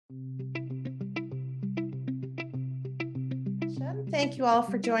Thank you all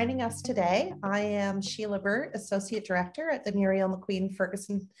for joining us today. I am Sheila Burt, Associate Director at the Muriel McQueen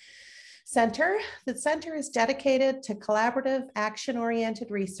Ferguson Center. The center is dedicated to collaborative, action-oriented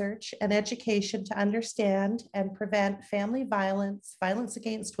research and education to understand and prevent family violence, violence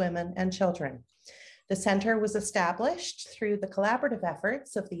against women and children. The center was established through the collaborative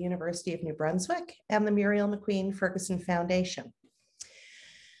efforts of the University of New Brunswick and the Muriel McQueen Ferguson Foundation.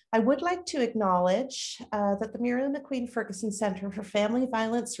 I would like to acknowledge that the Muriel McQueen Ferguson Center for Family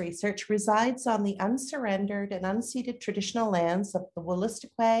Violence Research resides on the unsurrendered and unceded traditional lands of the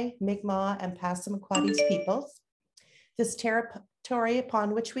Wolastoqey, Mi'kmaq, and Passamaquoddy peoples. This territory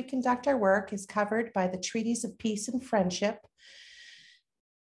upon which we conduct our work is covered by the Treaties of Peace and Friendship,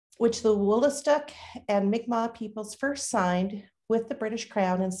 which the Wolastoq and Mi'kmaq peoples first signed with the British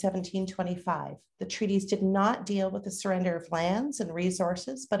Crown in 1725. The treaties did not deal with the surrender of lands and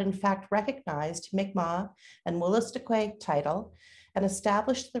resources, but in fact recognized Mi'kmaq and Wolastoqey title and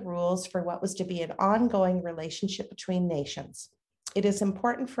established the rules for what was to be an ongoing relationship between nations. It is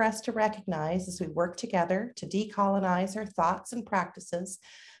important for us to recognize as we work together to decolonize our thoughts and practices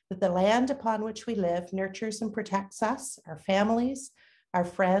that the land upon which we live nurtures and protects us, our families, our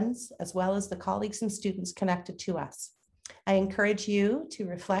friends, as well as the colleagues and students connected to us. I encourage you to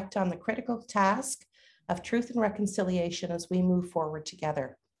reflect on the critical task of truth and reconciliation as we move forward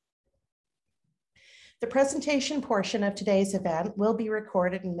together. The presentation portion of today's event will be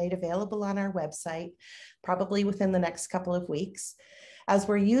recorded and made available on our website, probably within the next couple of weeks. As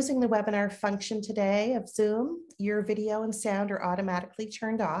we're using the webinar function today of Zoom, your video and sound are automatically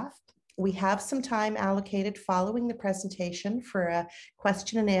turned off. We have some time allocated following the presentation for a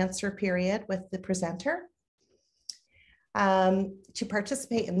question and answer period with the presenter. To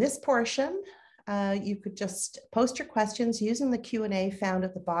participate in this portion, you could just post your questions using the Q&A found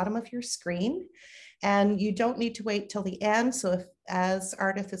at the bottom of your screen. And you don't need to wait till the end. So if, as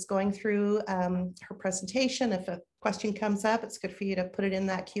Ardath is going through her presentation, if a question comes up, it's good for you to put it in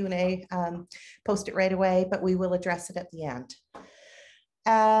that Q&A, post it right away, but we will address it at the end.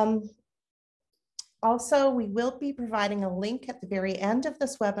 Also, we will be providing a link at the very end of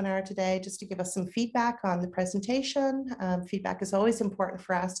this webinar today just to give us some feedback on the presentation. Feedback is always important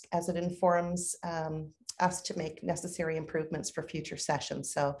for us as it informs us to make necessary improvements for future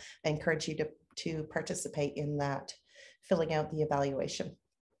sessions. So I encourage you to participate in that, filling out the evaluation.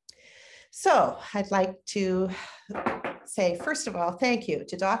 So I'd like to say, first of all, thank you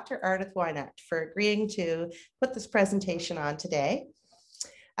to Dr. Ardath Whynacht for agreeing to put this presentation on today.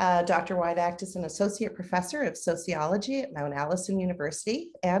 Dr. Whynacht is an associate professor of sociology at Mount Allison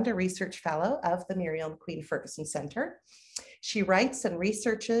University and a research fellow of the Muriel McQueen Ferguson Center. She writes and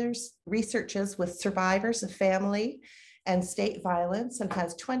researches with survivors of family and state violence and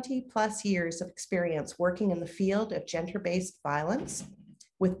has 20+ years of experience working in the field of gender-based violence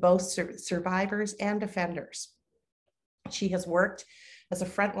with both survivors and offenders. She has worked as a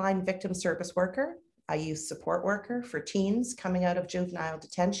frontline victim service worker, a youth support worker for teens coming out of juvenile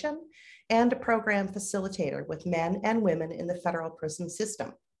detention, and a program facilitator with men and women in the federal prison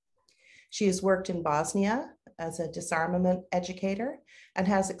system. She has worked in Bosnia as a disarmament educator and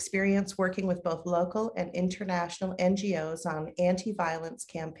has experience working with both local and international NGOs on anti-violence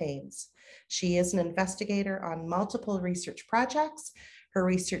campaigns. She is an investigator on multiple research projects. Her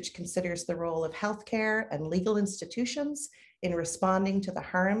research considers the role of healthcare and legal institutions in responding to the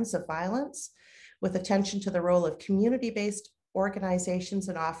harms of violence, with attention to the role of community-based organizations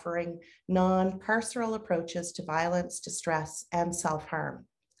in offering non-carceral approaches to violence, distress, and self-harm.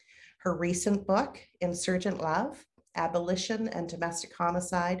 Her recent book, Insurgent Love, Abolition and Domestic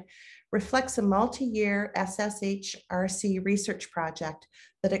Homicide, reflects a multi-year SSHRC research project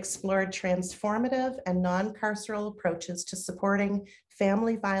that explored transformative and non-carceral approaches to supporting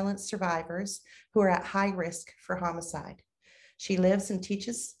family violence survivors who are at high risk for homicide. She lives and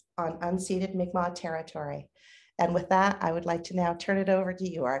teaches on unceded Mi'kmaq territory. And with that, I would like to now turn it over to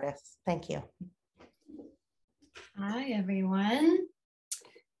you, Ardath. Thank you. Hi, everyone.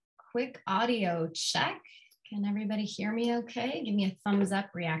 Quick audio check. Can everybody hear me okay? Give me a thumbs up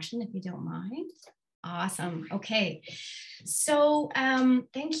reaction if you don't mind. Awesome. Okay. So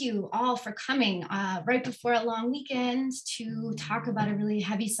thank you all for coming right before a long weekend to talk about a really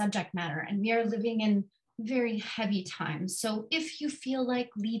heavy subject matter. And we are living in very heavy times. So if you feel like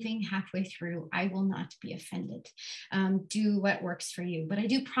leaving halfway through, I will not be offended. Do what works for you. But I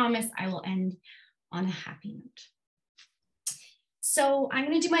do promise I will end on a happy note. So I'm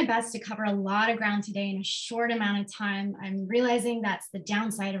going to do my best to cover a lot of ground today in a short amount of time. I'm realizing that's the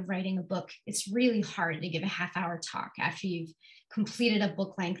downside of writing a book. It's really hard to give a half-hour talk after you've completed a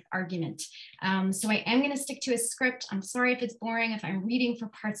book-length argument. So I am going to stick to a script. I'm sorry if it's boring, if I'm reading for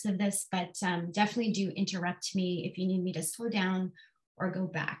parts of this, but definitely do interrupt me if you need me to slow down or go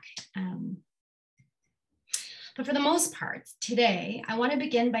back. But for the most part, today, I want to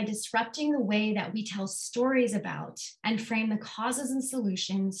begin by disrupting the way that we tell stories about and frame the causes and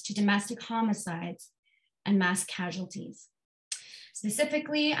solutions to domestic homicides and mass casualties.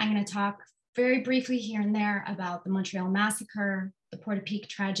 Specifically, I'm going to talk very briefly here and there about the Montreal Massacre, the Portapique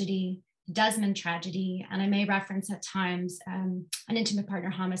tragedy, the Desmond tragedy, and I may reference at times an intimate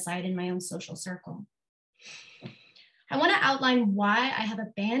partner homicide in my own social circle. I want to outline why I have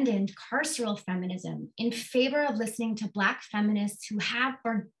abandoned carceral feminism in favor of listening to Black feminists who have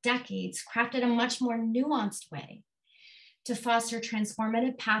for decades crafted a much more nuanced way to foster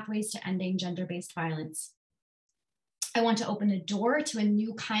transformative pathways to ending gender-based violence. I want to open the door to a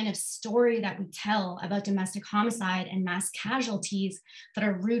new kind of story that we tell about domestic homicide and mass casualties that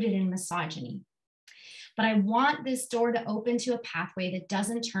are rooted in misogyny. But I want this door to open to a pathway that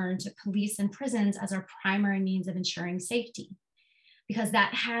doesn't turn to police and prisons as our primary means of ensuring safety, because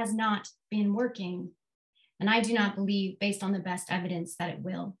that has not been working. And I do not believe, based on the best evidence, that it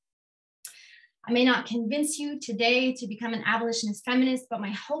will. I may not convince you today to become an abolitionist feminist, but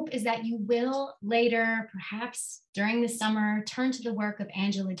my hope is that you will later, perhaps during the summer, turn to the work of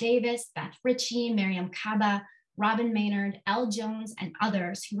Angela Davis, Beth Ritchie, Miriam Kaba, Robin Maynard, Elle Jones, and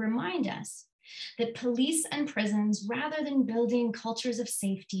others who remind us that police and prisons, rather than building cultures of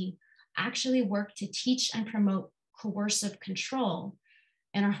safety, actually work to teach and promote coercive control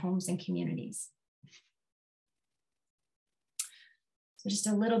in our homes and communities. So just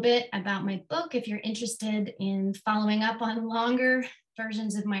a little bit about my book. If you're interested in following up on longer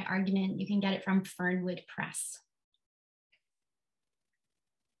versions of my argument, you can get it from Fernwood Press.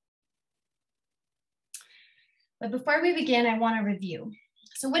 But before we begin, I want to review.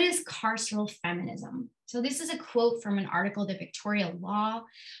 So what is carceral feminism? So this is a quote from an article, The Victoria Law,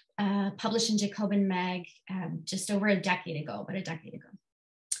 published in Jacobin Mag just over a decade ago.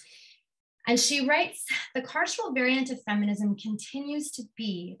 And she writes, the carceral variant of feminism continues to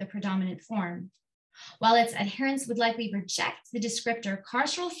be the predominant form. While its adherents would likely reject the descriptor,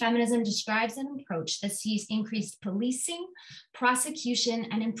 carceral feminism describes an approach that sees increased policing, prosecution,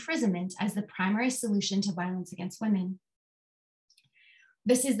 and imprisonment as the primary solution to violence against women.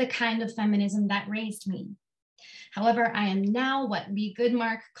 This is the kind of feminism that raised me. However, I am now what Lee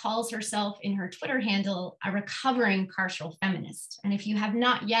Goodmark calls herself in her Twitter handle, a recovering carceral feminist. And if you have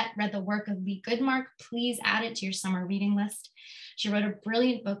not yet read the work of Lee Goodmark, please add it to your summer reading list. She wrote a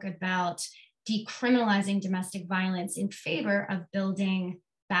brilliant book about decriminalizing domestic violence in favor of building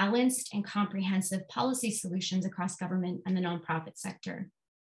balanced and comprehensive policy solutions across government and the nonprofit sector.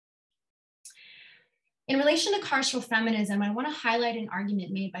 In relation to carceral feminism, I want to highlight an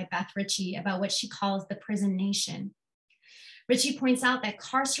argument made by Beth Ritchie about what she calls the prison nation. Ritchie points out that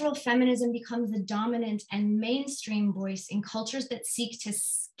carceral feminism becomes the dominant and mainstream voice in cultures that seek to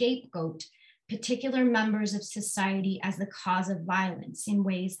scapegoat particular members of society as the cause of violence in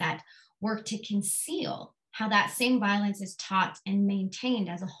ways that work to conceal how that same violence is taught and maintained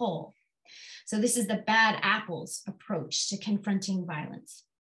as a whole. So this is the bad apples approach to confronting violence.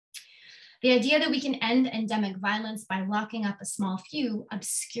 The idea that we can end endemic violence by locking up a small few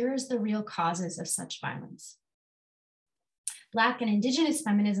obscures the real causes of such violence. Black and Indigenous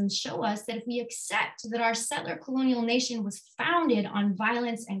feminisms show us that if we accept that our settler colonial nation was founded on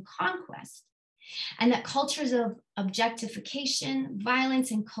violence and conquest, and that cultures of objectification, violence,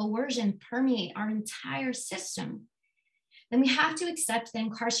 and coercion permeate our entire system, then we have to accept that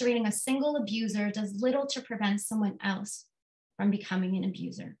incarcerating a single abuser does little to prevent someone else from becoming an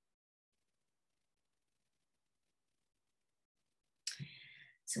abuser.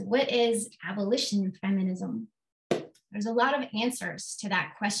 So what is abolition feminism? There's a lot of answers to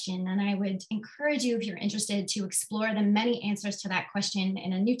that question, and I would encourage you, if you're interested, to explore the many answers to that question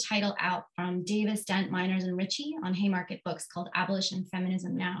in a new title out from Davis, Dent, Miners, and Ritchie on Haymarket Books called Abolition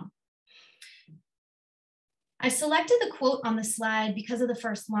Feminism Now. I selected the quote on the slide because of the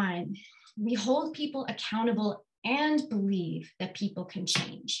first line. We hold people accountable and believe that people can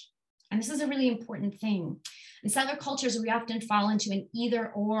change. And this is a really important thing. In settler cultures, we often fall into an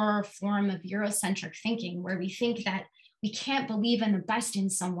either-or form of Eurocentric thinking, where we think that we can't believe in the best in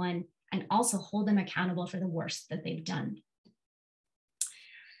someone and also hold them accountable for the worst that they've done.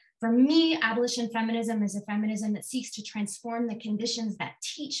 For me, abolition feminism is a feminism that seeks to transform the conditions that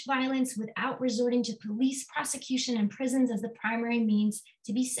teach violence without resorting to police prosecution and prisons as the primary means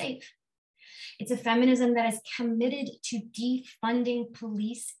to be safe. It's a feminism that is committed to defunding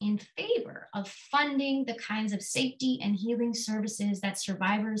police in favor of funding the kinds of safety and healing services that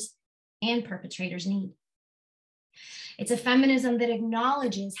survivors and perpetrators need. It's a feminism that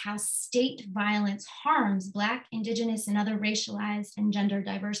acknowledges how state violence harms Black, Indigenous, and other racialized and gender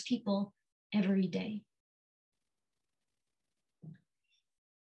diverse people every day.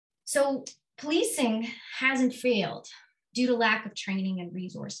 So policing hasn't failed due to lack of training and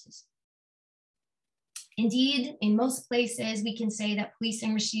resources. Indeed, in most places, we can say that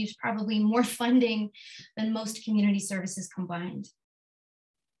policing receives probably more funding than most community services combined.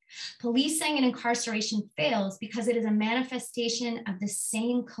 Policing and incarceration fails because it is a manifestation of the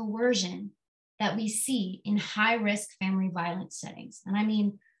same coercion that we see in high-risk family violence settings. And I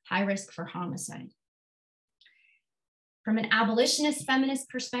mean high risk for homicide. From an abolitionist feminist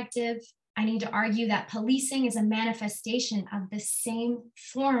perspective, I need to argue that policing is a manifestation of the same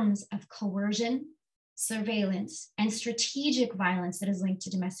forms of coercion, surveillance, and strategic violence that is linked to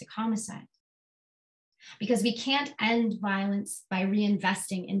domestic homicide. Because we can't end violence by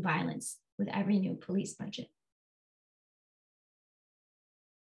reinvesting in violence with every new police budget.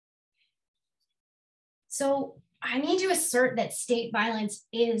 So I need to assert that state violence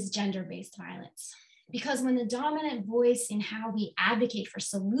is gender-based violence, because when the dominant voice in how we advocate for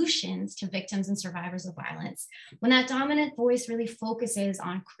solutions to victims and survivors of violence, when that dominant voice really focuses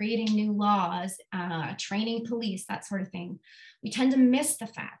on creating new laws, training police, that sort of thing, we tend to miss the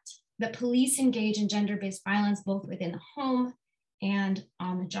fact that police engage in gender-based violence both within the home and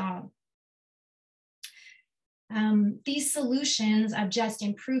on the job. These solutions of just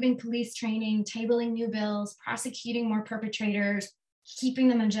improving police training, tabling new bills, prosecuting more perpetrators, keeping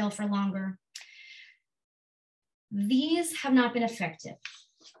them in jail for longer, these have not been effective.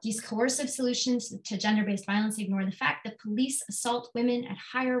 These coercive solutions to gender-based violence ignore the fact that police assault women at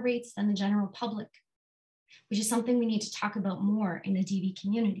higher rates than the general public, which is something we need to talk about more in the DV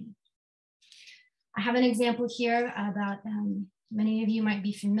community. I have an example here about, many of you might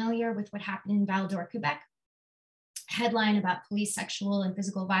be familiar with what happened in Val-d'Or, Quebec. Headline about police sexual and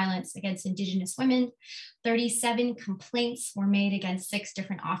physical violence against Indigenous women. 37 complaints were made against 6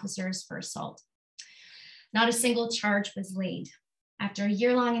 different officers for assault. Not a single charge was laid. After a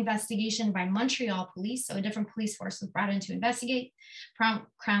year-long investigation by Montreal police, so a different police force was brought in to investigate,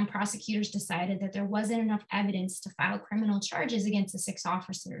 Crown prosecutors decided that there wasn't enough evidence to file criminal charges against the 6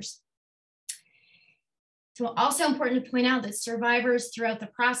 officers. So also important to point out that survivors throughout the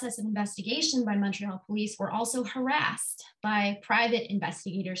process of investigation by Montreal police were also harassed by private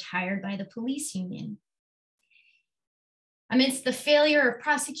investigators hired by the police union. Amidst the failure of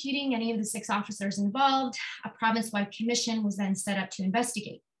prosecuting any of the 6 officers involved, a province-wide commission was then set up to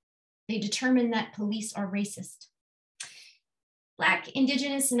investigate. They determined that police are racist. Black,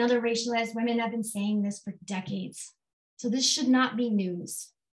 Indigenous, and other racialized women have been saying this for decades. So this should not be news.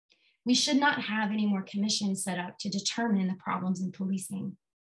 We should not have any more commissions set up to determine the problems in policing,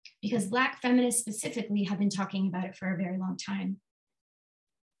 because Black feminists specifically have been talking about it for a very long time.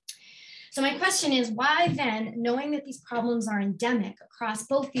 So my question is, why then, knowing that these problems are endemic across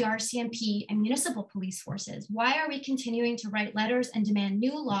both the RCMP and municipal police forces, why are we continuing to write letters and demand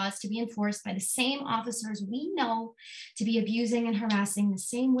new laws to be enforced by the same officers we know to be abusing and harassing the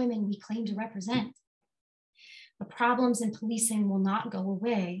same women we claim to represent? The problems in policing will not go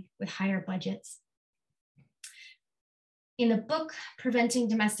away with higher budgets. In the book, Preventing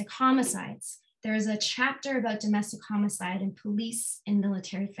Domestic Homicides, there is a chapter about domestic homicide in police and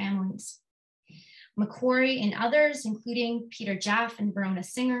military families. Macquarie and others, including Peter Jaff and Verona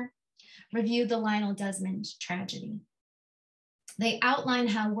Singer, reviewed the Lionel Desmond tragedy. They outline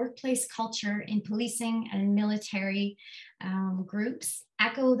how workplace culture in policing and military groups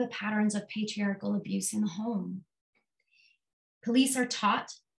echo the patterns of patriarchal abuse in the home. Police are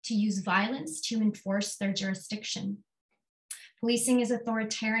taught to use violence to enforce their jurisdiction. Policing is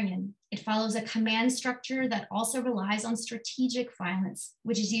authoritarian. It follows a command structure that also relies on strategic violence,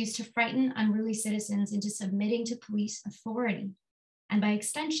 which is used to frighten unruly citizens into submitting to police authority, and by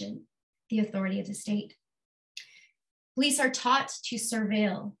extension, the authority of the state. Police are taught to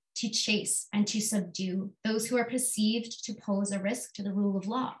surveil, to chase, and to subdue those who are perceived to pose a risk to the rule of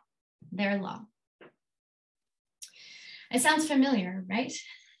law, their law. It sounds familiar, right?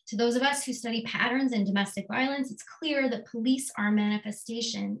 To those of us who study patterns in domestic violence, it's clear that police are a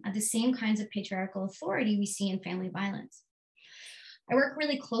manifestation of the same kinds of patriarchal authority we see in family violence. I work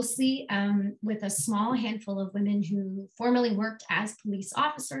really closely with a small handful of women who formerly worked as police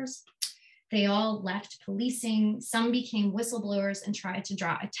officers. They all left policing. Some became whistleblowers and tried to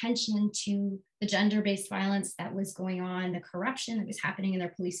draw attention to the gender-based violence that was going on, the corruption that was happening in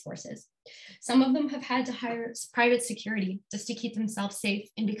their police forces. Some of them have had to hire private security just to keep themselves safe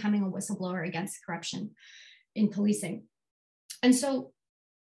in becoming a whistleblower against corruption in policing. And so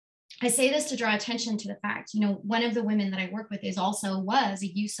I say this to draw attention to the fact, one of the women that I work with was a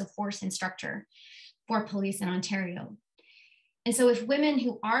use of force instructor for police in Ontario. And so if women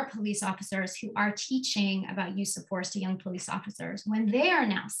who are police officers who are teaching about use of force to young police officers, when they are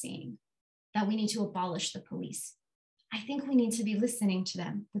now seeing that we need to abolish the police, I think we need to be listening to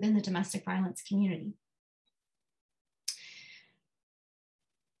them within the domestic violence community.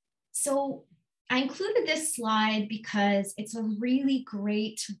 So I included this slide because it's a really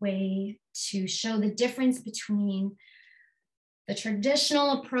great way to show the difference between the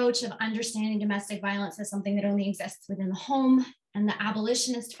traditional approach of understanding domestic violence as something that only exists within the home and the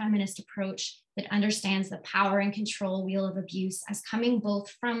abolitionist feminist approach that understands the power and control wheel of abuse as coming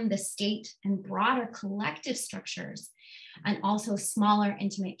both from the state and broader collective structures, and also smaller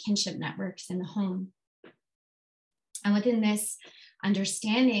intimate kinship networks in the home. And within this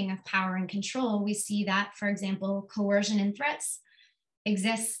understanding of power and control, we see that, for example, coercion and threats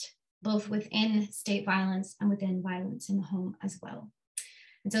exist both within state violence and within violence in the home as well.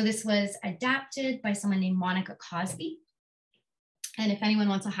 And so this was adapted by someone named Monica Cosby. And if anyone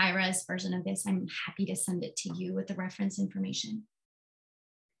wants a high-res version of this, I'm happy to send it to you with the reference information.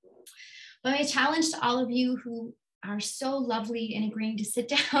 But my challenge to all of you who are so lovely in agreeing to sit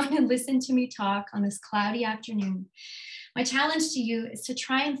down and listen to me talk on this cloudy afternoon, my challenge to you is to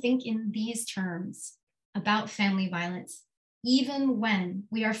try and think in these terms about family violence, even when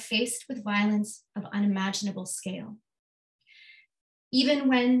we are faced with violence of unimaginable scale, even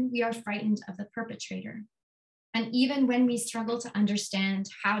when we are frightened of the perpetrator, and even when we struggle to understand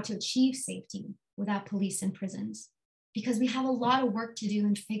how to achieve safety without police and prisons, because we have a lot of work to do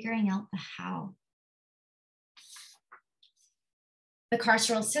in figuring out the how. The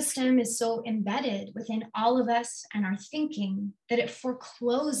carceral system is so embedded within all of us and our thinking that it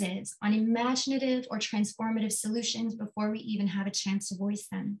forecloses on imaginative or transformative solutions before we even have a chance to voice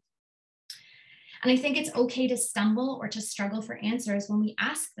them. And I think it's okay to stumble or to struggle for answers when we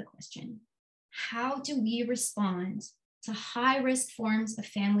ask the question, how do we respond to high-risk forms of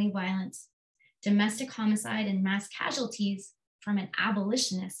family violence, domestic homicide, and mass casualties from an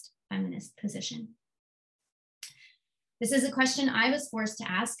abolitionist feminist position? This is a question I was forced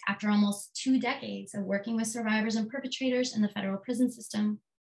to ask after almost 2 decades of working with survivors and perpetrators in the federal prison system,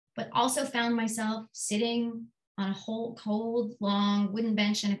 but also found myself sitting on a whole cold, long wooden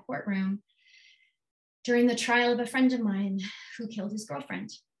bench in a courtroom during the trial of a friend of mine who killed his girlfriend.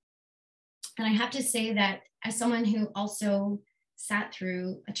 And I have to say that as someone who also sat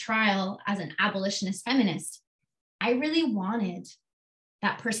through a trial as an abolitionist feminist, I really wanted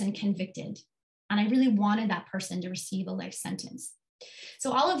that person convicted. And I really wanted that person to receive a life sentence.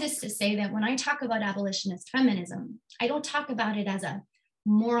 So all of this to say that when I talk about abolitionist feminism, I don't talk about it as a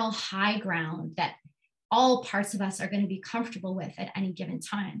moral high ground that all parts of us are going to be comfortable with at any given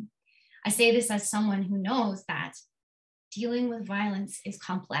time. I say this as someone who knows that dealing with violence is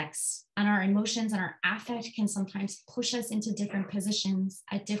complex, and our emotions and our affect can sometimes push us into different positions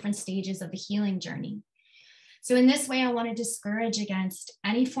at different stages of the healing journey. So in this way, I want to discourage against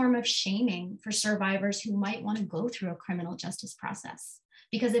any form of shaming for survivors who might want to go through a criminal justice process.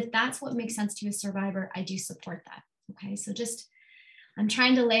 Because if that's what makes sense to a survivor, I do support that. Okay, so I'm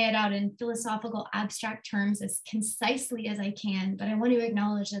trying to lay it out in philosophical abstract terms as concisely as I can, but I want to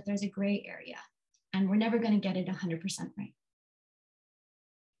acknowledge that there's a gray area and we're never going to get it 100% right.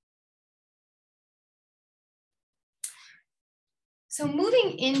 So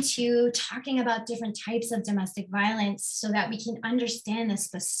moving into talking about different types of domestic violence so that we can understand the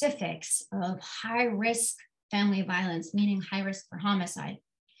specifics of high risk family violence, meaning high risk for homicide.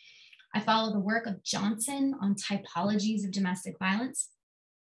 I follow the work of Johnson on typologies of domestic violence.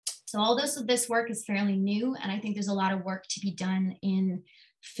 So all this work is fairly new, and I think there's a lot of work to be done in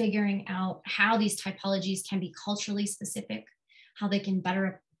figuring out how these typologies can be culturally specific, how they can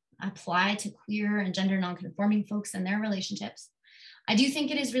better apply to queer and gender nonconforming folks and their relationships. I do think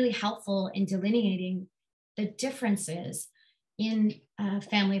it is really helpful in delineating the differences in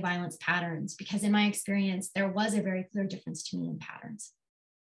family violence patterns, because in my experience, there was a very clear difference to me in patterns.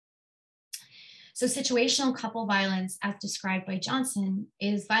 So situational couple violence, as described by Johnson,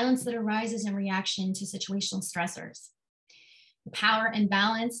 is violence that arises in reaction to situational stressors. The power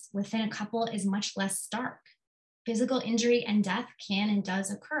imbalance within a couple is much less stark. physical injury and death can and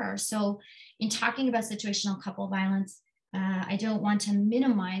does occur. So in talking about situational couple violence, I don't want to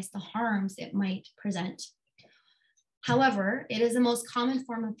minimize the harms it might present. However, it is the most common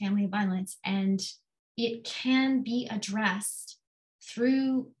form of family violence, and it can be addressed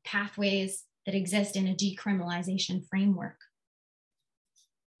through pathways that exist in a decriminalization framework.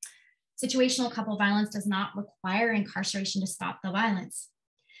 Situational couple violence does not require incarceration to stop the violence.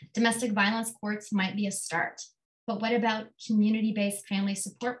 Domestic violence courts might be a start, but what about community-based family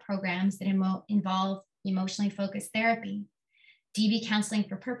support programs that involve emotionally focused therapy, DV counseling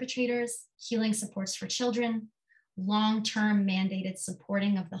for perpetrators, healing supports for children, long-term mandated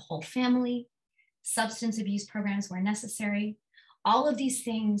supporting of the whole family, substance abuse programs where necessary? All of these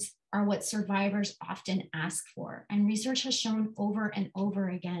things are what survivors often ask for. And research has shown over and over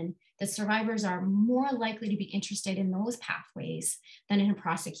again that survivors are more likely to be interested in those pathways than in a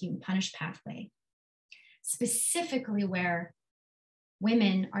prosecute and punish pathway, specifically where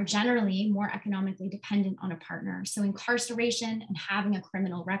women are generally more economically dependent on a partner. So incarceration and having a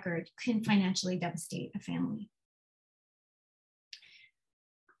criminal record can financially devastate a family.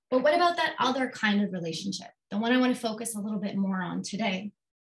 But what about that other kind of relationship? The one I want to focus a little bit more on today.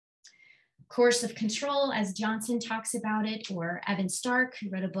 Coercive control, as Johnson talks about it, or Evan Stark, who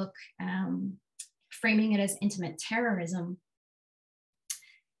wrote a book framing it as intimate terrorism,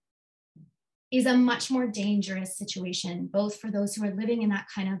 is a much more dangerous situation, both for those who are living in that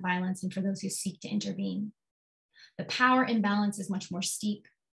kind of violence and for those who seek to intervene. The power imbalance is much more steep,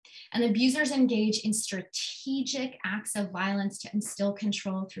 and abusers engage in strategic acts of violence to instill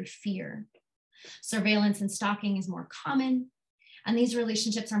control through fear. Surveillance and stalking is more common, and these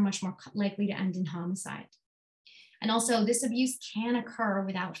relationships are much more likely to end in homicide. And also, this abuse can occur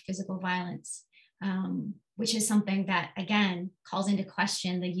without physical violence, which is something that, again, calls into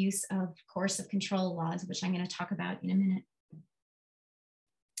question the use of coercive control laws, which I'm going to talk about in a minute.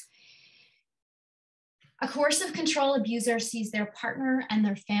 A coercive control abuser sees their partner and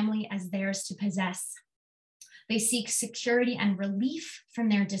their family as theirs to possess. They seek security and relief from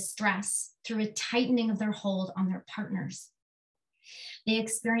their distress through a tightening of their hold on their partners. They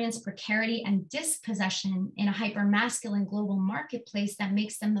experience precarity and dispossession in a hyper-masculine global marketplace that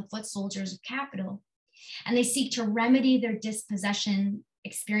makes them the foot soldiers of capital. And they seek to remedy their dispossession,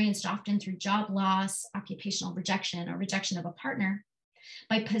 experienced often through job loss, occupational rejection, or rejection of a partner,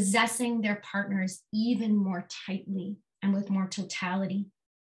 by possessing their partners even more tightly and with more totality.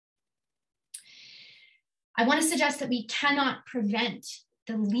 I want to suggest that we cannot prevent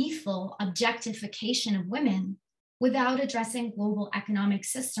the lethal objectification of women without addressing global economic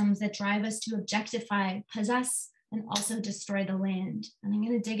systems that drive us to objectify, possess, and also destroy the land. And I'm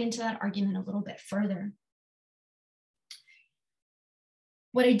going to dig into that argument a little bit further.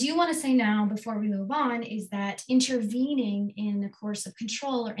 What I do want to say now before we move on is that intervening in a coercive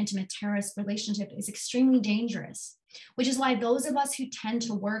control or intimate terrorist relationship is extremely dangerous, which is why those of us who tend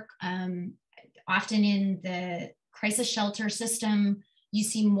to work often in the crisis shelter system, you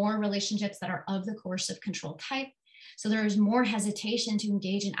see more relationships that are of the coercive control type. So there is more hesitation to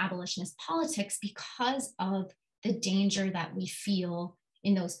engage in abolitionist politics because of the danger that we feel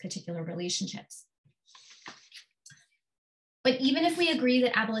in those particular relationships. But even if we agree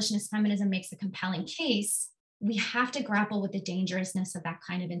that abolitionist feminism makes a compelling case, we have to grapple with the dangerousness of that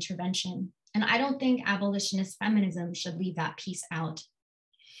kind of intervention. And I don't think abolitionist feminism should leave that piece out.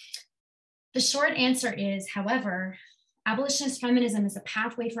 The short answer is, however, abolitionist feminism is a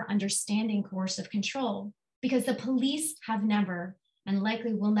pathway for understanding coercive control, because the police have never and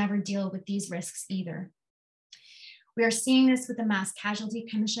likely will never deal with these risks either. We are seeing this with the Mass Casualty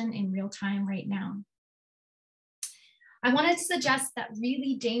Commission in real time right now. I wanted to suggest that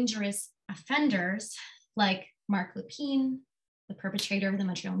really dangerous offenders like Marc Lépine, the perpetrator of the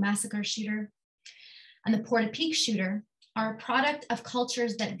Montreal Massacre shooter, and the Portapique shooter are a product of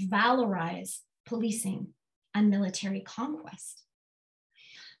cultures that valorize policing and military conquest.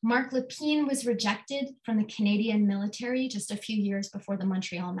 Marc Lépine was rejected from the Canadian military just a few years before the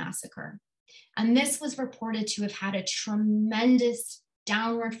Montreal Massacre. And this was reported to have had a tremendous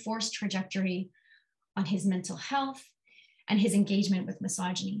downward force trajectory on his mental health and his engagement with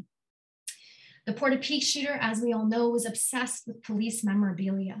misogyny. The Portapique shooter, as we all know, was obsessed with police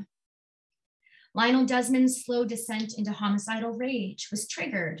memorabilia. Lionel Desmond's slow descent into homicidal rage was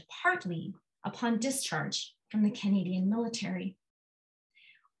triggered partly upon discharge from the Canadian military.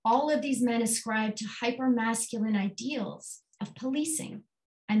 All of these men ascribed to hyper-masculine ideals of policing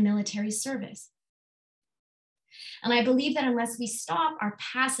and military service. And I believe that unless we stop our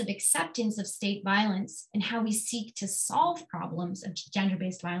passive acceptance of state violence and how we seek to solve problems of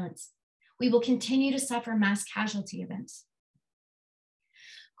gender-based violence, we will continue to suffer mass casualty events.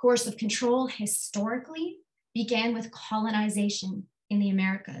 Coercive control historically began with colonization in the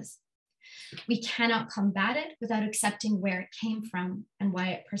Americas. We cannot combat it without accepting where it came from and why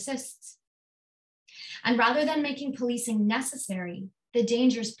it persists. And rather than making policing necessary, the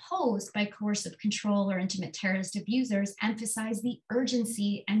dangers posed by coercive control or intimate terrorist abusers emphasize the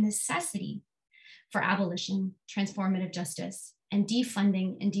urgency and necessity for abolition, transformative justice, and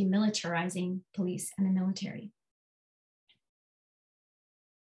defunding and demilitarizing police and the military.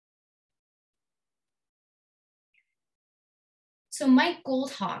 So Mike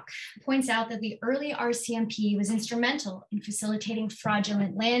Goldhawk points out that the early RCMP was instrumental in facilitating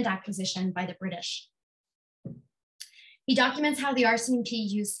fraudulent land acquisition by the British. He documents how the RCMP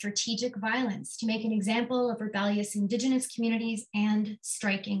used strategic violence to make an example of rebellious Indigenous communities and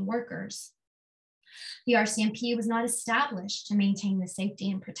striking workers. The RCMP was not established to maintain the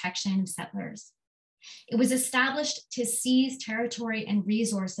safety and protection of settlers. It was established to seize territory and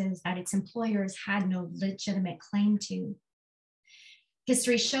resources that its employers had no legitimate claim to.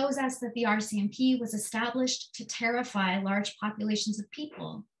 History shows us that the RCMP was established to terrify large populations of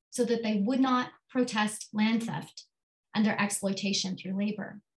people so that they would not protest land theft and their exploitation through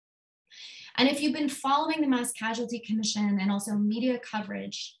labor. And if you've been following the Mass Casualty Commission and also media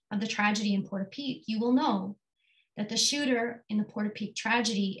coverage of the tragedy in Portapique, you will know that the shooter in the Portapique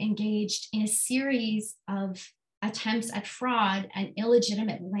tragedy engaged in a series of attempts at fraud and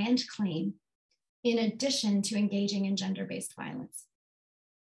illegitimate land claim, in addition to engaging in gender-based violence.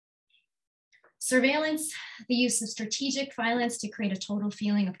 Surveillance, the use of strategic violence to create a total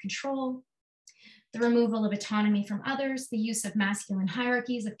feeling of control, the removal of autonomy from others, the use of masculine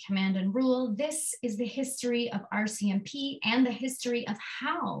hierarchies of command and rule. This is the history of RCMP and the history of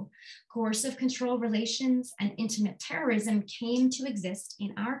how coercive control relations and intimate terrorism came to exist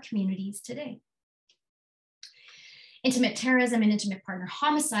in our communities today. Intimate terrorism and intimate partner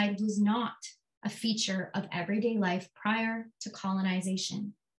homicide was not a feature of everyday life prior to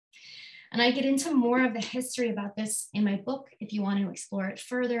colonization. And I get into more of the history about this in my book if you want to explore it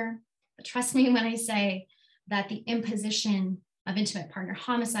further. But trust me when I say that the imposition of intimate partner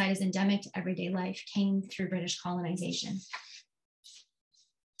homicide is endemic to everyday life came through British colonization.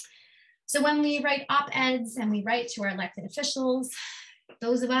 So when we write op-eds and we write to our elected officials,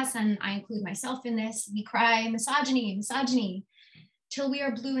 those of us, and I include myself in this, we cry misogyny, misogyny, till we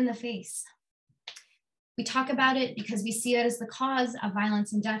are blue in the face. We talk about it because we see it as the cause of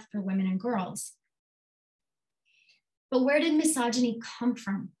violence and death for women and girls. But where did misogyny come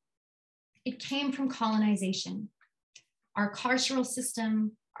from? It came from colonization. Our carceral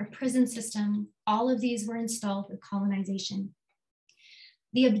system, our prison system, all of these were installed with colonization.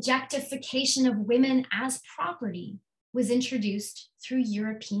 The objectification of women as property was introduced through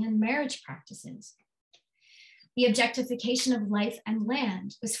European marriage practices. The objectification of life and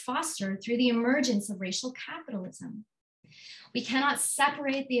land was fostered through the emergence of racial capitalism. We cannot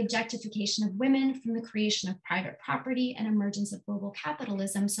separate the objectification of women from the creation of private property and emergence of global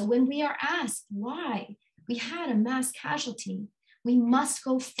capitalism. So when we are asked why we had a mass casualty, we must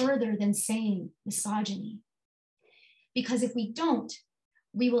go further than saying misogyny. Because if we don't,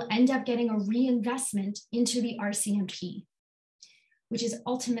 we will end up getting a reinvestment into the RCMP, which is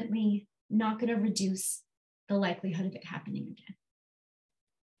ultimately not going to reduce the likelihood of it happening again.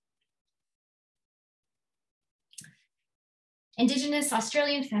 Indigenous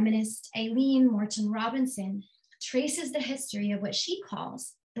Australian feminist Aileen Morton Robinson traces the history of what she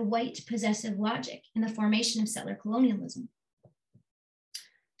calls the white possessive logic in the formation of settler colonialism.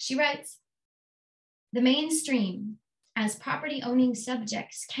 She writes, "The mainstream, as property owning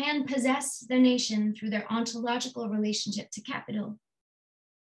subjects, can possess the nation through their ontological relationship to capital.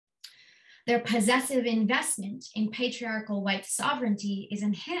 Their possessive investment in patriarchal white sovereignty is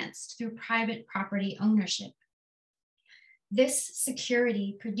enhanced through private property ownership. This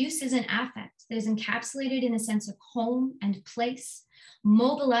security produces an affect that is encapsulated in a sense of home and place,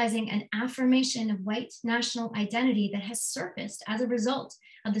 mobilizing an affirmation of white national identity that has surfaced as a result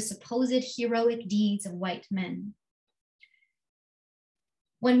of the supposed heroic deeds of white men.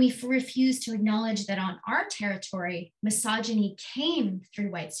 When we refuse to acknowledge that on our territory, misogyny came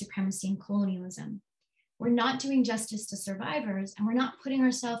through white supremacy and colonialism, we're not doing justice to survivors, and we're not putting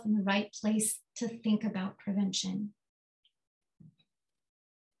ourselves in the right place to think about prevention."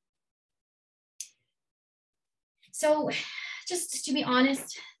 So just to be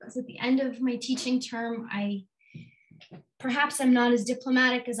honest, because at the end of my teaching term, perhaps I'm not as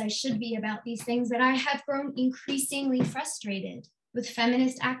diplomatic as I should be about these things, but I have grown increasingly frustrated with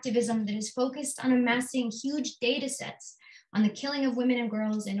feminist activism that is focused on amassing huge data sets on the killing of women and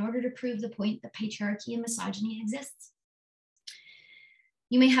girls in order to prove the point that patriarchy and misogyny exists.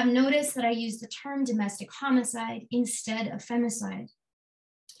 You may have noticed that I use the term domestic homicide instead of femicide.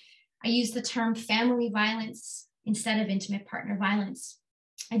 I use the term family violence instead of intimate partner violence.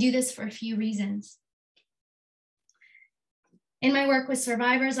 I do this for a few reasons. In my work with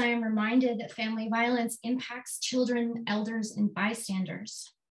survivors, I am reminded that family violence impacts children, elders, and bystanders.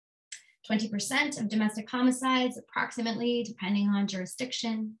 20% of domestic homicides, approximately, depending on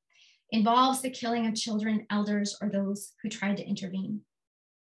jurisdiction, involves the killing of children, elders, or those who tried to intervene.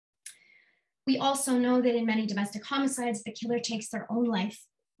 We also know that in many domestic homicides, the killer takes their own life,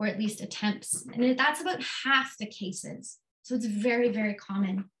 or at least attempts, and that's about half the cases. So it's very, very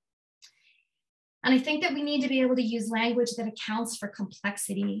common. And I think that we need to be able to use language that accounts for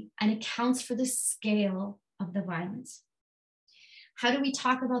complexity and accounts for the scale of the violence. How do we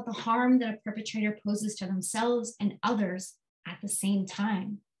talk about the harm that a perpetrator poses to themselves and others at the same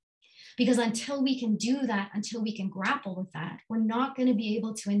time? Because until we can do that, until we can grapple with that, we're not going to be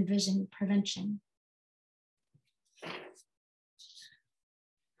able to envision prevention.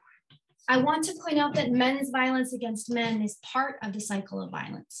 I want to point out that men's violence against men is part of the cycle of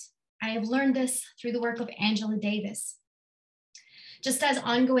violence. I have learned this through the work of Angela Davis. Just as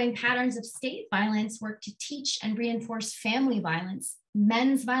ongoing patterns of state violence work to teach and reinforce family violence,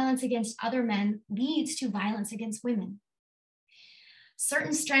 men's violence against other men leads to violence against women.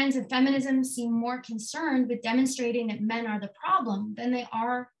 Certain strands of feminism seem more concerned with demonstrating that men are the problem than they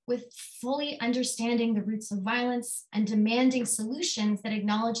are with fully understanding the roots of violence and demanding solutions that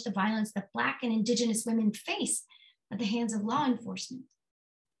acknowledge the violence that Black and Indigenous women face at the hands of law enforcement.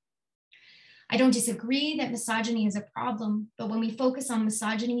 I don't disagree that misogyny is a problem, but when we focus on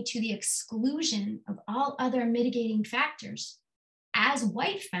misogyny to the exclusion of all other mitigating factors, as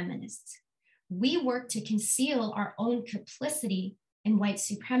white feminists, we work to conceal our own complicity in white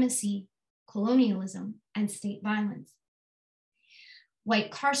supremacy, colonialism, and state violence.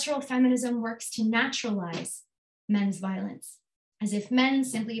 White carceral feminism works to naturalize men's violence, as if men,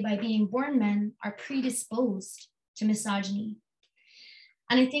 simply by being born men, are predisposed to misogyny.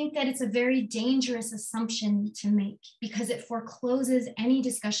 And I think that it's a very dangerous assumption to make because it forecloses any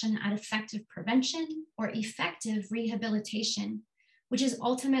discussion at effective prevention or effective rehabilitation, which is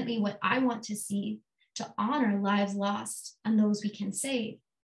ultimately what I want to see to honor lives lost and those we can save.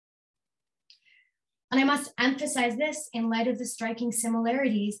 And I must emphasize this in light of the striking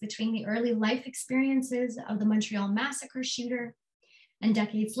similarities between the early life experiences of the Montreal Massacre shooter and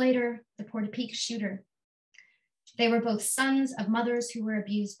decades later, the Portapique shooter. They were both sons of mothers who were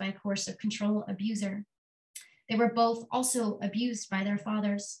abused by a coercive control abuser. They were both also abused by their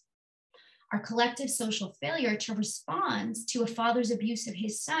fathers. Our collective social failure to respond to a father's abuse of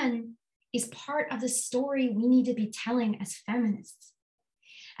his son is part of the story we need to be telling as feminists.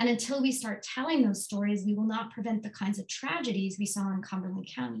 And until we start telling those stories, we will not prevent the kinds of tragedies we saw in Cumberland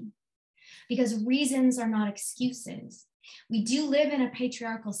County. Because reasons are not excuses. We do live in a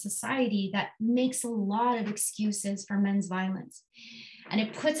patriarchal society that makes a lot of excuses for men's violence. And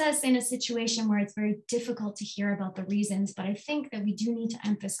it puts us in a situation where it's very difficult to hear about the reasons, but I think that we do need to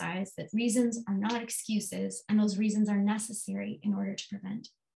emphasize that reasons are not excuses, and those reasons are necessary in order to prevent.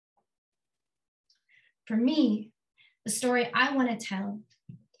 For me, the story I want to tell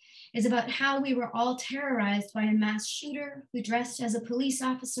is about how we were all terrorized by a mass shooter who dressed as a police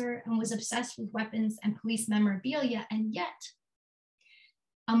officer and was obsessed with weapons and police memorabilia. And yet,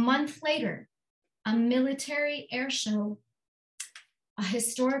 a month later, a military air show, a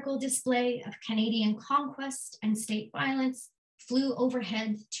historical display of Canadian conquest and state violence, flew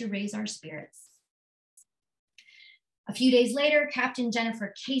overhead to raise our spirits. A few days later, Captain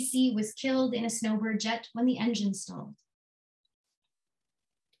Jennifer Casey was killed in a snowbird jet when the engine stalled.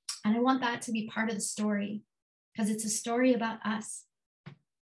 And I want that to be part of the story because it's a story about us.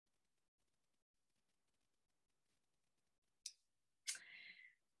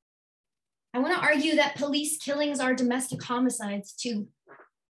 I want to argue that police killings are domestic homicides too.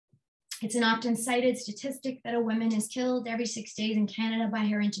 It's an often cited statistic that a woman is killed every 6 days in Canada by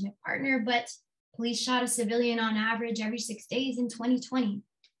her intimate partner, but police shot a civilian on average every 6 days in 2020.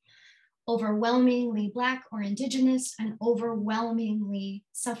 Overwhelmingly Black or Indigenous, and overwhelmingly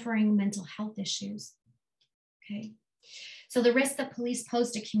suffering mental health issues. Okay, so the risks that police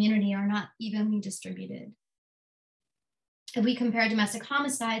pose to community are not evenly distributed. If we compare domestic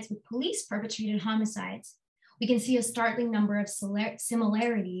homicides with police perpetrated homicides, we can see a startling number of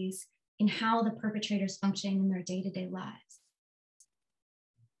similarities in how the perpetrators function in their day-to-day lives.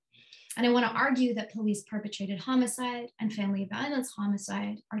 And I want to argue that police perpetrated homicide and family violence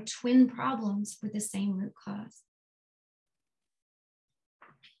homicide are twin problems with the same root cause.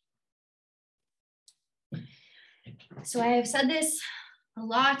 So I have said this a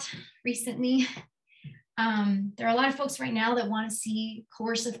lot recently. There are a lot of folks right now that want to see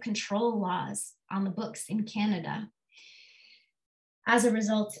coercive control laws on the books in Canada as a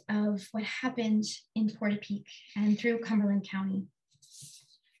result of what happened in Portapique and through Cumberland County.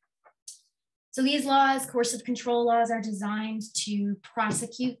 So these laws, coercive control laws, are designed to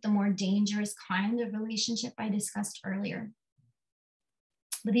prosecute the more dangerous kind of relationship I discussed earlier.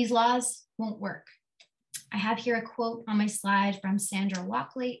 But these laws won't work. I have here a quote on my slide from Sandra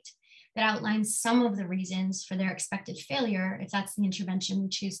Walklate that outlines some of the reasons for their expected failure if that's the intervention we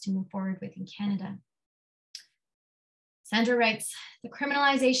choose to move forward with in Canada. Sandra writes, the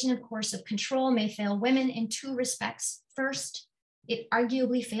criminalization of coercive control may fail women in two respects. First, it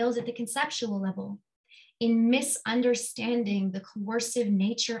arguably fails at the conceptual level in misunderstanding the coercive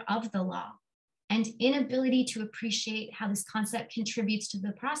nature of the law and inability to appreciate how this concept contributes to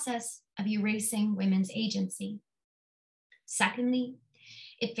the process of erasing women's agency. Secondly,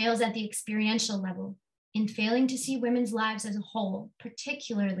 it fails at the experiential level in failing to see women's lives as a whole,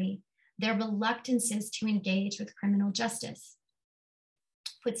 particularly their reluctances to engage with criminal justice.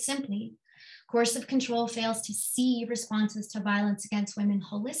 Put simply, coercive control fails to see responses to violence against women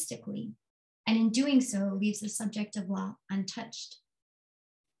holistically, and in doing so, leaves the subject of law untouched.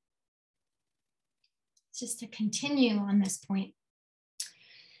 Just to continue on this point,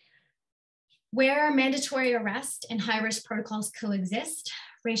 where mandatory arrest and high-risk protocols coexist,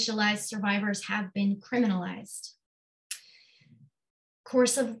 racialized survivors have been criminalized.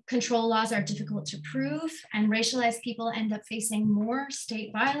 Coercive control laws are difficult to prove, and racialized people end up facing more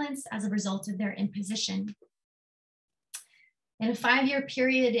state violence as a result of their imposition. In a 5-year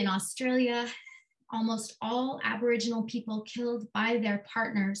period in Australia, almost all Aboriginal people killed by their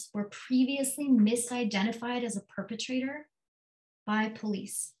partners were previously misidentified as a perpetrator by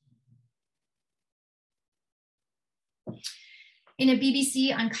police. In a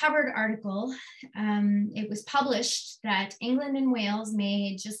BBC Uncovered article, it was published that England and Wales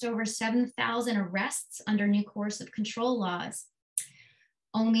made just over 7,000 arrests under new coercive control laws.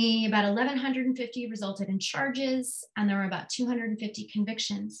 Only about 1,150 resulted in charges, and there were about 250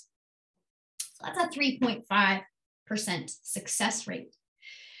 convictions. So that's a 3.5% success rate.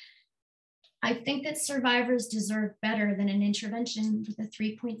 I think that survivors deserve better than an intervention with a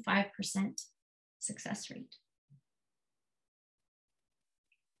 3.5% success rate.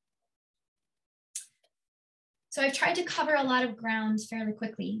 So I've tried to cover a lot of ground fairly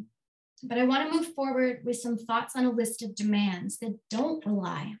quickly, but I want to move forward with some thoughts on a list of demands that don't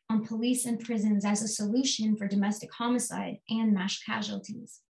rely on police and prisons as a solution for domestic homicide and mass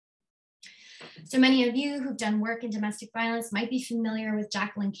casualties. So many of you who've done work in domestic violence might be familiar with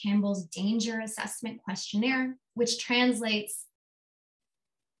Jacqueline Campbell's danger assessment questionnaire, which translates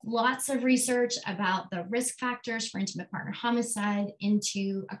lots of research about the risk factors for intimate partner homicide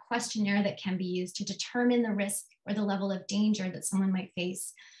into a questionnaire that can be used to determine the risk or the level of danger that someone might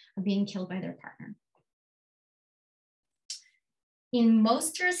face of being killed by their partner. In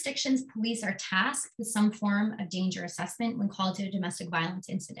most jurisdictions, police are tasked with some form of danger assessment when called to a domestic violence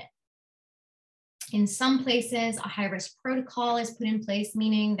incident. In some places, a high-risk protocol is put in place,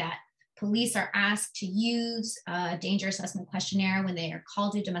 meaning that police are asked to use a danger assessment questionnaire when they are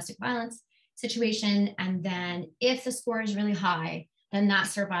called to a domestic violence situation. And then if the score is really high, then that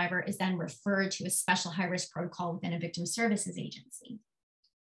survivor is then referred to a special high-risk protocol within a victim services agency.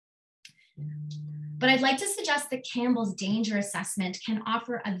 But I'd like to suggest that Campbell's danger assessment can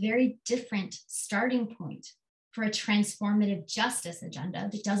offer a very different starting point for a transformative justice agenda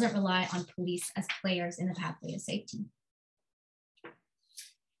that doesn't rely on police as players in the pathway of safety.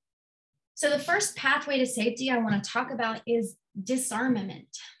 So the first pathway to safety I want to talk about is disarmament.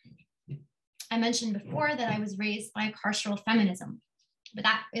 I mentioned before that I was raised by carceral feminism, but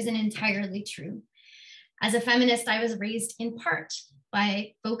that isn't entirely true. As a feminist, I was raised in part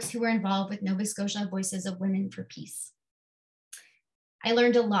by folks who were involved with Nova Scotia Voices of Women for Peace. I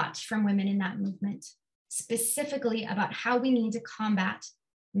learned a lot from women in that movement, specifically about how we need to combat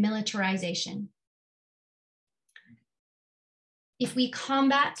militarization. If we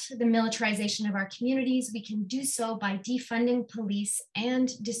combat the militarization of our communities, we can do so by defunding police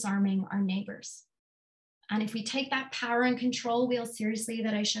and disarming our neighbors. And if we take that power and control wheel seriously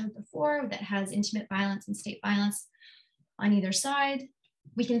that I showed before, that has intimate violence and state violence on either side,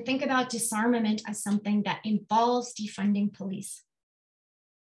 we can think about disarmament as something that involves defunding police.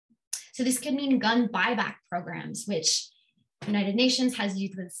 So this could mean gun buyback programs, which the United Nations has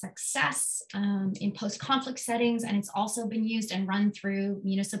used with success in post-conflict settings, and it's also been used and run through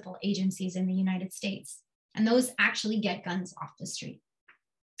municipal agencies in the United States. And those actually get guns off the street.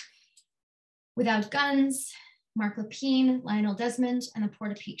 Without guns, Mark Lapine, Lionel Desmond, and the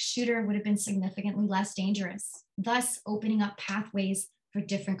Portapique shooter would have been significantly less dangerous, thus opening up pathways for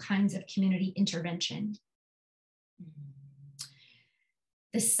different kinds of community intervention.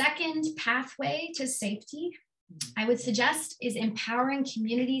 The second pathway to safety, I would suggest, is empowering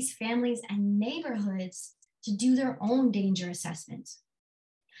communities, families, and neighborhoods to do their own danger assessment.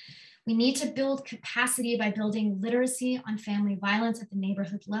 We need to build capacity by building literacy on family violence at the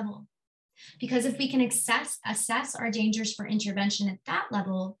neighborhood level. Because if we can assess our dangers for intervention at that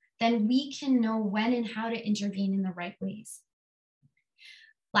level, then we can know when and how to intervene in the right ways.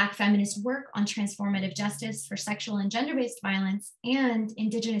 Black feminist work on transformative justice for sexual and gender-based violence and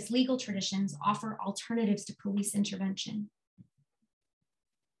Indigenous legal traditions offer alternatives to police intervention.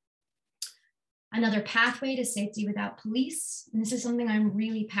 Another pathway to safety without police, and this is something I'm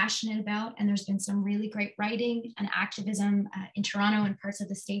really passionate about, and there's been some really great writing and activism in Toronto and parts of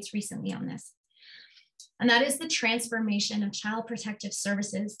the States recently on this. And that is the transformation of child protective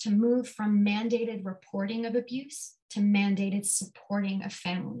services to move from mandated reporting of abuse to mandated supporting of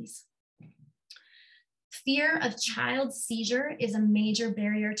families. Fear of child seizure is a major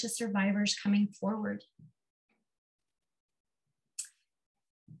barrier to survivors coming forward.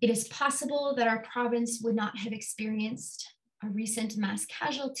 It is possible that our province would not have experienced a recent mass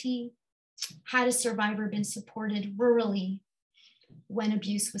casualty had a survivor been supported rurally when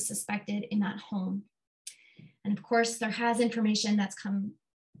abuse was suspected in that home. And of course, there has information that's come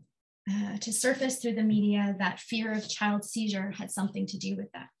to surface through the media that fear of child seizure had something to do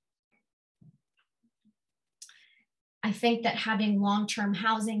with that. I think that having long-term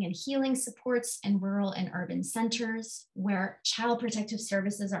housing and healing supports in rural and urban centers where child protective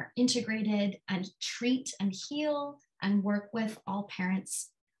services are integrated and treat and heal and work with all parents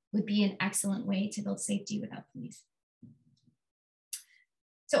would be an excellent way to build safety without police.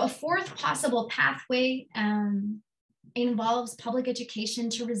 So a fourth possible pathway involves public education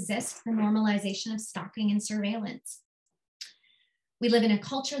to resist the normalization of stalking and surveillance. We live in a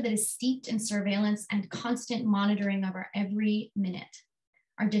culture that is steeped in surveillance and constant monitoring of our every minute.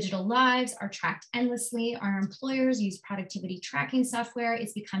 Our digital lives are tracked endlessly. Our employers use productivity tracking software.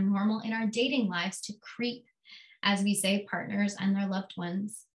 It's become normal in our dating lives to creep, as we say, partners and their loved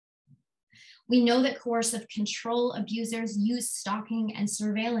ones. We know that coercive control abusers use stalking and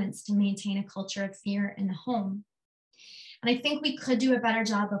surveillance to maintain a culture of fear in the home. And I think we could do a better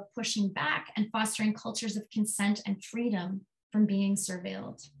job of pushing back and fostering cultures of consent and freedom from being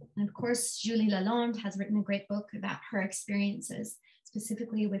surveilled. And of course, Julie Lalonde has written a great book about her experiences,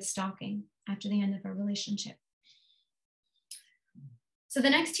 specifically with stalking after the end of a relationship. So the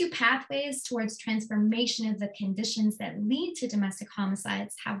next two pathways towards transformation of the conditions that lead to domestic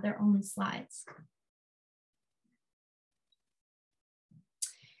homicides have their own slides.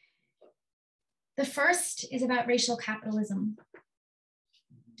 The first is about racial capitalism.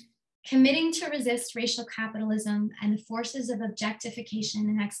 Committing to resist racial capitalism and the forces of objectification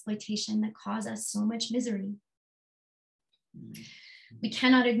and exploitation that cause us so much misery. We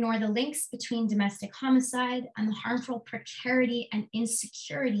cannot ignore the links between domestic homicide and the harmful precarity and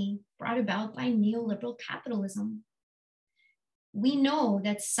insecurity brought about by neoliberal capitalism. We know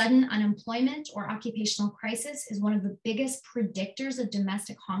that sudden unemployment or occupational crisis is one of the biggest predictors of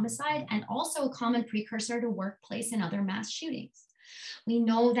domestic homicide and also a common precursor to workplace and other mass shootings. We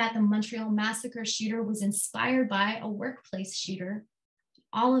know that the Montreal Massacre shooter was inspired by a workplace shooter.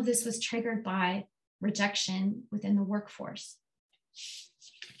 All of this was triggered by rejection within the workforce.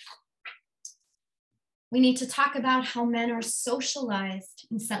 We need to talk about how men are socialized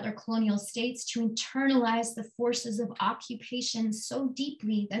in settler colonial states to internalize the forces of occupation so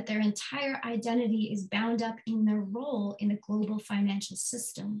deeply that their entire identity is bound up in their role in a global financial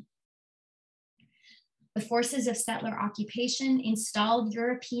system. The forces of settler occupation installed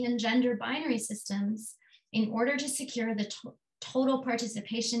European gender binary systems in order to secure the total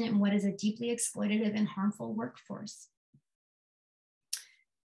participation in what is a deeply exploitative and harmful workforce.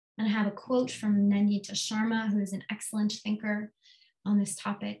 And I have a quote from Nandita Sharma, who is an excellent thinker on this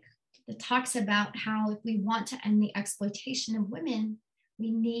topic, that talks about how if we want to end the exploitation of women,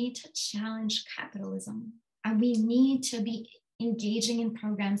 we need to challenge capitalism, and we need to be engaging in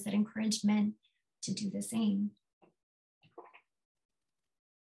programs that encourage men to do the same.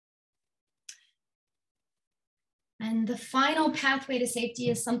 And the final pathway to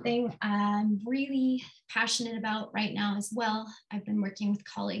safety is something I'm really passionate about right now as well. I've been working with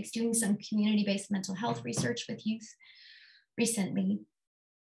colleagues doing some community-based mental health research with youth recently.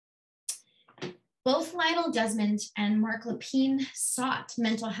 Both Lionel Desmond and Mark Lapine sought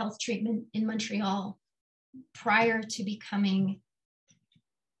mental health treatment in Montreal prior to becoming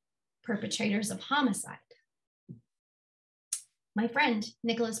perpetrators of homicide. My friend,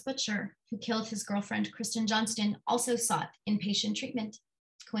 Nicholas Butcher, who killed his girlfriend, Kristen Johnston, also sought inpatient treatment,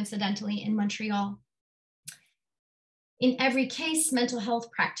 coincidentally in Montreal. In every case, mental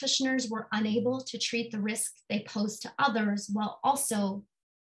health practitioners were unable to treat the risk they posed to others while also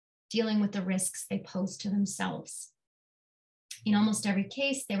dealing with the risks they posed to themselves. In almost every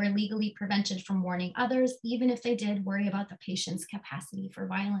case, they were legally prevented from warning others, even if they did worry about the patient's capacity for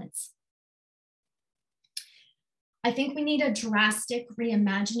violence. I think we need a drastic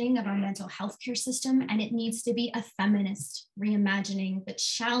reimagining of our mental health care system, and it needs to be a feminist reimagining that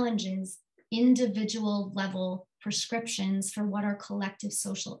challenges individual level prescriptions for what are collective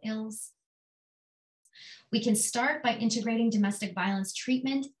social ills. We can start by integrating domestic violence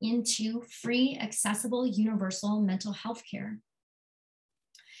treatment into free, accessible, universal mental health care.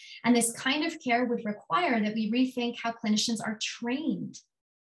 And this kind of care would require that we rethink how clinicians are trained,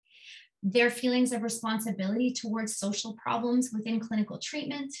 their feelings of responsibility towards social problems within clinical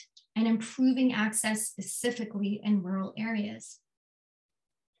treatment, and improving access specifically in rural areas.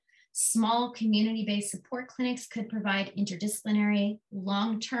 Small community-based support clinics could provide interdisciplinary,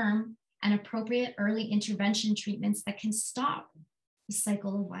 long-term, and appropriate early intervention treatments that can stop the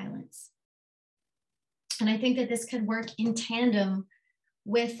cycle of violence. And I think that this could work in tandem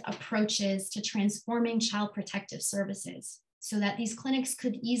with approaches to transforming child protective services so that these clinics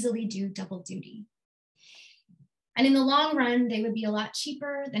could easily do double duty. And in the long run, they would be a lot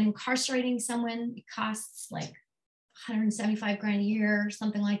cheaper than incarcerating someone. It costs like 175 grand a year,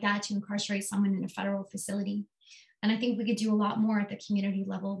 something like that, to incarcerate someone in a federal facility. And I think we could do a lot more at the community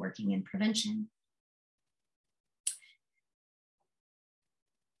level working in prevention.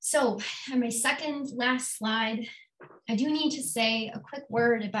 So on my second last slide, I do need to say a quick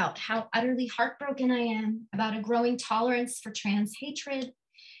word about how utterly heartbroken I am about a growing tolerance for trans hatred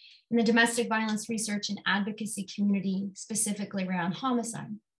in the domestic violence research and advocacy community, specifically around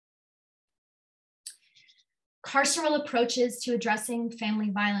homicide. Carceral approaches to addressing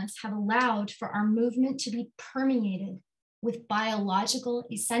family violence have allowed for our movement to be permeated with biological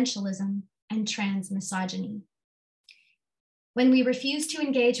essentialism and trans misogyny. When we refuse to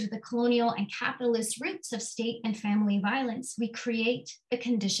engage with the colonial and capitalist roots of state and family violence, we create the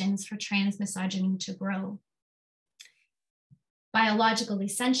conditions for trans misogyny to grow. Biological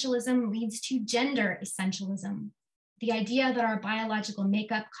essentialism leads to gender essentialism. The idea that our biological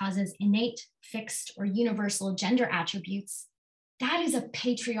makeup causes innate, fixed, or universal gender attributes, that is a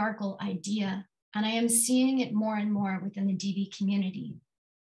patriarchal idea, and I am seeing it more and more within the DV community.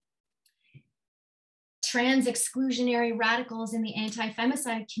 Trans exclusionary radicals in the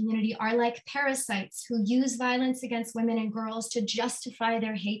anti-femicide community are like parasites who use violence against women and girls to justify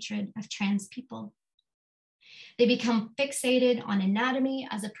their hatred of trans people. They become fixated on anatomy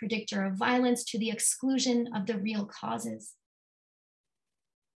as a predictor of violence to the exclusion of the real causes.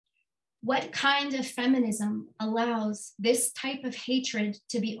 What kind of feminism allows this type of hatred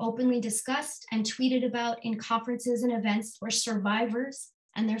to be openly discussed and tweeted about in conferences and events where survivors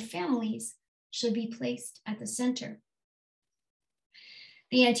and their families should be placed at the center?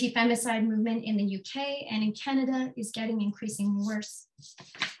 The anti-femicide movement in the UK and in Canada is getting increasingly worse.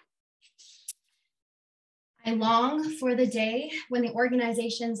 I long for the day when the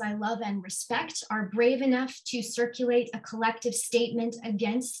organizations I love and respect are brave enough to circulate a collective statement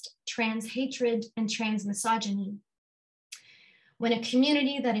against trans hatred and trans misogyny. When a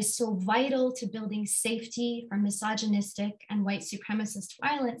community that is so vital to building safety from misogynistic and white supremacist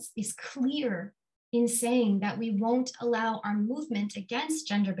violence is clear in saying that we won't allow our movement against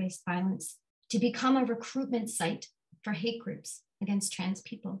gender-based violence to become a recruitment site for hate groups against trans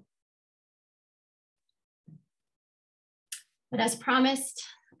people. But as promised,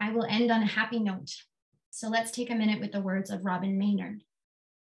 I will end on a happy note. So let's take a minute with the words of Robin Maynard.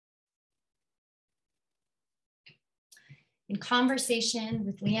 In conversation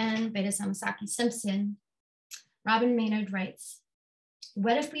with Leanne Bedesamasaki-Simpson, Robin Maynard writes,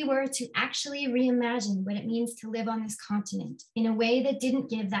 "What if we were to actually reimagine what it means to live on this continent in a way that didn't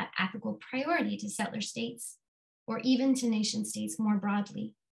give that ethical priority to settler states or even to nation states more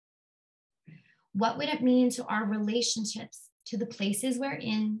broadly? What would it mean to our relationships to the places we're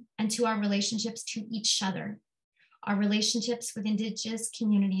in and to our relationships to each other, our relationships with Indigenous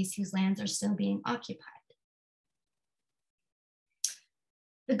communities whose lands are still being occupied?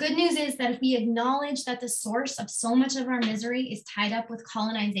 The good news is that if we acknowledge that the source of so much of our misery is tied up with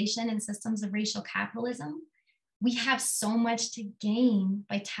colonization and systems of racial capitalism, we have so much to gain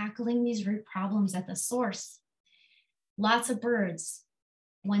by tackling these root problems at the source. Lots of birds,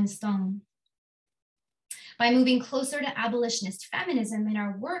 one stone. By moving closer to abolitionist feminism in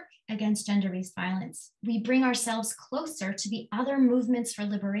our work against gender-based violence, we bring ourselves closer to the other movements for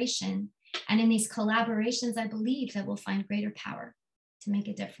liberation. And in these collaborations, I believe that we'll find greater power to make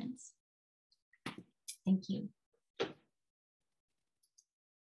a difference. Thank you.